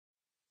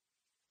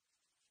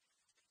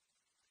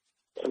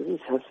Aziz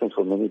Hassim,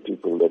 for many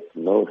people that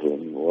know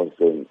him, was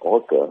an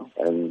author,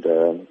 and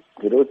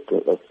he wrote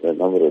a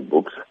number of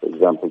books. For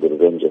example, The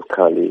Revenge of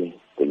Kali,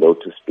 The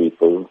Lotus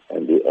People,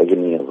 and The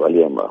Agony of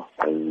Aliyama.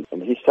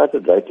 And he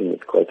started writing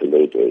at quite a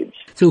late age.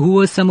 So who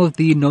were some of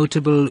the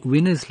notable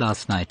winners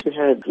last night? We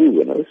had three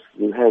winners.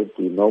 We had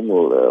the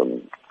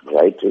normal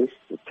writers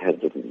that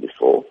had written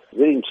before.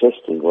 Very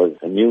interesting was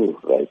a new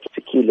writer,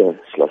 Tequila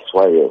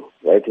Slaswayo,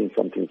 writing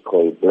something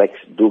called Blacks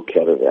Do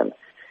Caravan.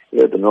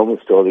 Yeah, the normal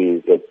story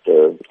is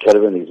that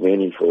caravan is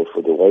mainly for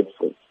the white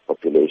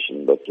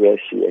population, but here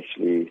she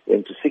actually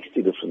went to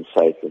 60 different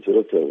sites and she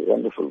wrote a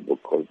wonderful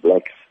book called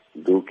Blacks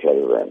Do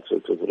Caravan. So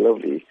it was a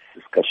lovely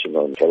discussion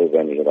on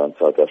caravanning around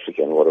South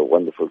Africa and what a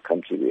wonderful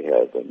country we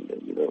have, and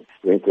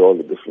went to all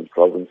the different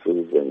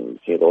provinces and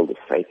had all the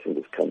sites in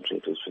this country.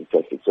 It was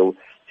fantastic. So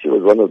she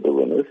was one of the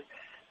winners.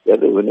 The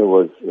other winner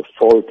was The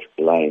Fault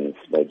Lines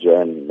by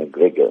Joanne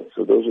McGregor.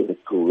 So those were the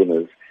two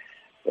winners.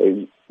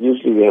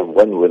 Usually we have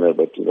one winner,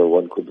 but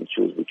one couldn't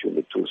choose between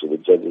the two, so the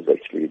judges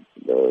actually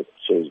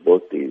chose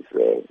both these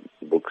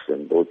books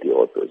and both the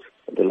authors.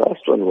 And the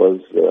last one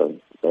was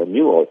a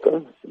new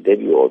author,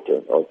 debut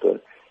author,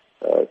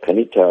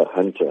 Kanita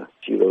Hunter.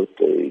 She wrote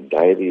a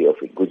diary of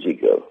a Guji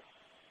girl.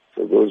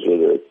 So those were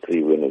the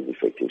three winners,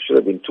 effective. Should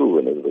have been two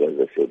winners, but as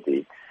I said,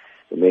 the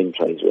main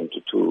prize went to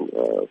two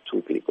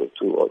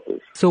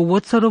authors. So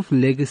what sort of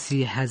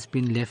legacy has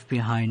been left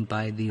behind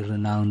by the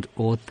renowned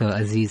author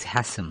Aziz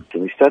Hassim?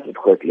 So he started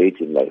quite late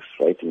in life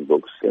writing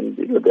books, and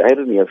the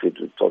irony of it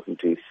was talking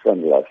to his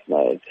son last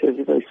night. He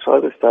says, his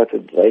father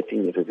started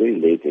writing at a very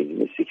late age, in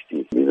his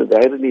 60s. The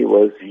irony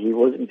was he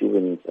wasn't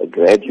even a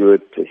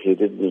graduate, he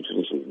didn't even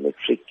finish his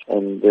matric,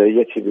 and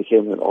yet he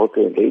became an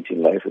author late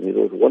in life, and he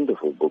wrote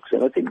wonderful books.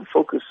 And I think the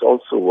focus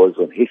also was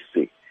on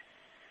history.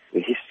 The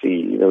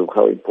history,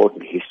 how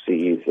important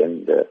history is,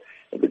 and the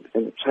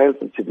trials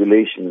and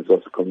tribulations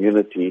of the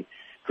community.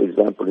 For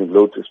example, in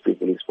Lotus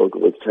People, he spoke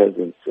about trials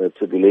and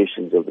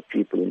tribulations of the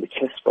people in the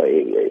Casbah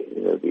area,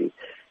 the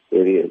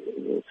area,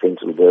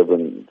 central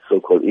Durban,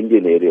 so-called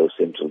Indian area of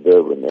central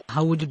Durban.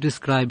 How would you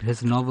describe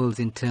his novels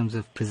in terms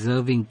of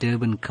preserving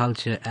Durban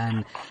culture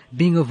and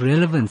being of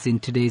relevance in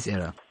today's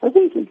era? I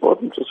think it's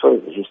important as far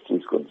as the history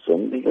is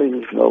concerned.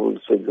 His novels,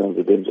 for example,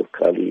 The Revenge of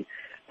Kali,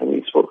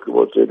 he spoke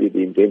about really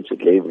the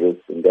indentured laborers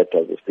and that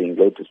type of thing.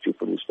 Lotus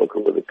People, he spoke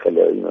about the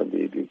color,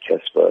 the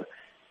Casbah,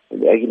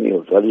 and The Agony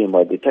of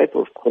Aliyama, the type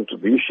of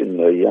contribution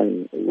a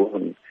young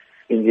woman,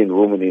 Indian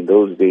woman in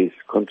those days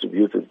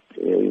contributed,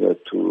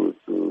 to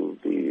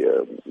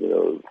the,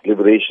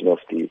 liberation of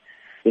the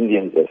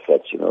Indians as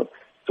such,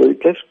 So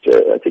it left,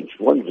 I think if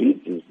one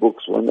reads these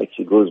books, one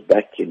actually goes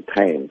back in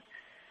time.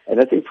 And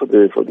I think for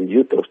the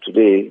youth of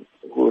today,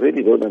 who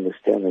really don't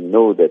understand and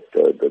know that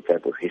the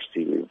type of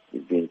history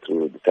we've been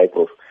through, the type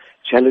of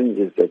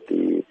challenges that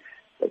the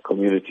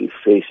community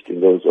faced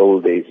in those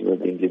old days,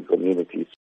 the Indian communities,